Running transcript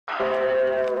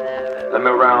Let me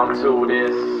round two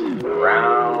this.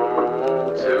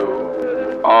 Round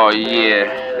two. Oh yeah.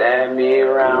 Let me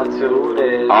round two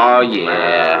this. Oh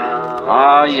yeah.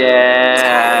 Oh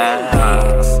yeah.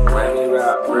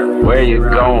 Where you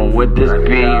going with this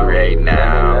beat right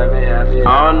now?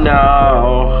 Oh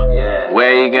no.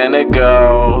 Where you gonna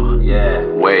go?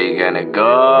 Where you gonna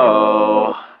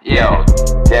go? Yo.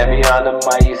 Demi on the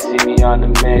mic, you see me on the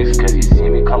mix. Cause you see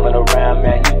me coming around,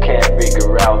 man, you can't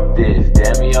figure out this.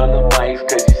 Demi on the mic,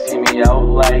 cause you see me out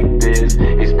like this.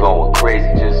 It's going crazy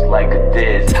just like a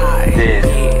this.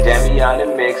 Demi on the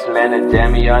mix, man, and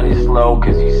Demi on the slow.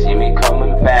 Cause you see me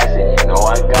coming fast and you know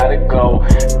I gotta go.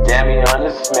 Demi on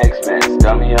this mix, man,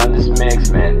 Demi on this mix,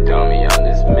 man, Demi on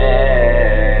this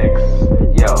mix.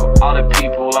 Yo, all the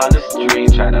people on the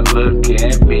street try to look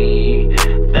at me.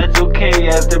 That's okay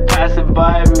as they're passing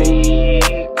by me,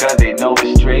 cause they know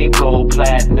it's straight gold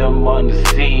platinum on the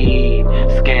scene.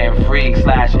 Scam freak /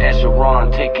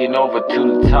 Essuron taking over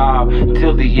to the top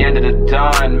till the end of the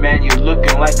dawn. Man, you're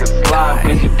looking like a slime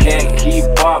cause you can't keep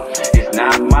up. It's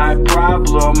not my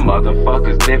problem.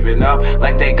 Motherfuckers living up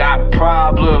like they got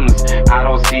problems. I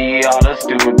don't see all the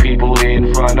stupid people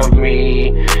in front of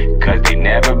me cause they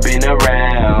never been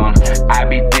around. I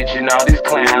be ditching all these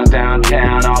clowns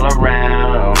downtown all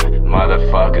around.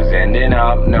 Motherfuckers ending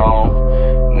up, no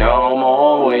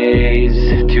more ways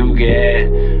to get,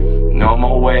 no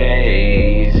more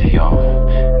ways,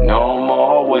 yo, no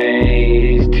more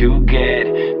ways to get,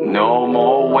 no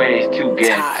more ways to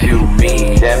get to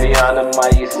me. Demi on the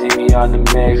mic, you see me on the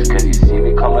mix, cause you see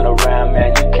me coming around, man,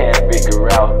 you can't figure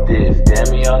out this.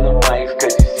 Demi on the mic,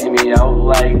 cause you see me out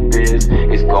like this.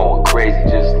 It's going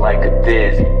crazy just like a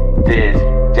this.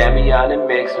 Demi on the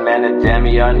mix, man, and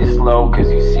Demi on the slow.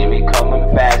 Cause you see me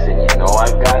coming fast and you know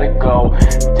I gotta go.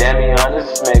 Demi on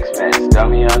this mix, man,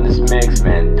 Demi on this mix,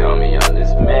 man, Demi on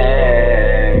this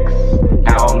mix.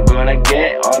 Now I'm gonna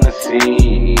get on the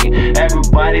scene.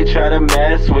 Everybody try to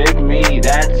mess with me,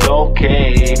 that's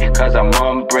okay. Cause I'm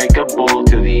unbreakable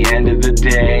till the end of the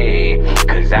day.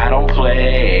 Cause I don't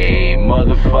play.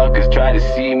 Motherfuckers try to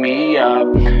see me up,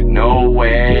 no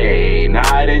way.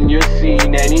 Not in your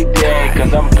scene any day.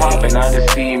 Cause I'm popping on the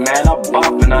scene, man, I'm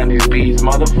bopping on these beats.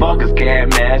 Motherfuckers can't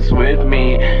mess with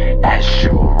me.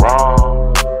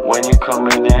 Essuron, when you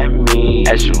coming at me,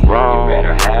 Essuron, you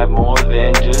better have more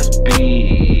than just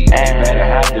beats. You better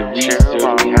have the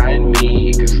research behind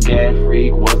me. Cause Scan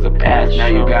Freak was the past, now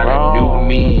you got a new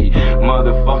me.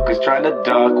 Motherfuckers trying to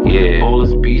duck with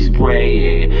bullets be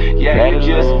spraying. Yeah, you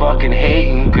just fucking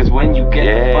hating. Cause when you get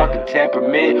the fucking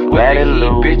temperament with the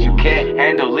heat, bitch, you can't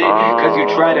handle it. Cause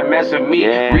you try to mess with me,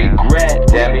 regret.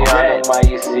 Demi on the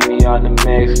mic, you see me on the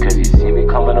mix. Cause you see me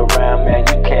coming around, man,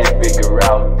 you can't figure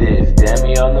out this.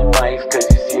 Demi on the mic, cause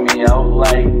you see me out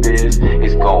like this.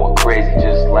 It's going crazy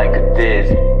just like a this.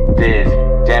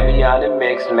 Demi on the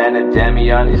mix, man, and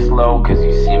Demi on the slow. Cause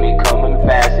you see me coming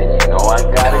fast and you know I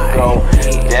gotta go.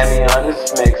 Demi on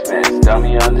this mix, man,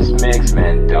 Demi on this mix,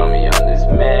 man, Demi on this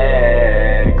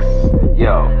mix.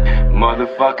 Yo,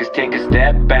 motherfuckers take a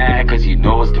step back, cause you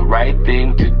know it's the right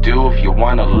thing to do if you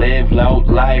wanna live out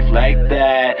life like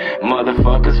that.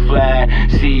 Motherfuckers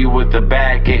flat, see you with the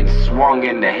back getting swung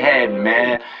in the head,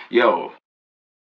 man. Yo.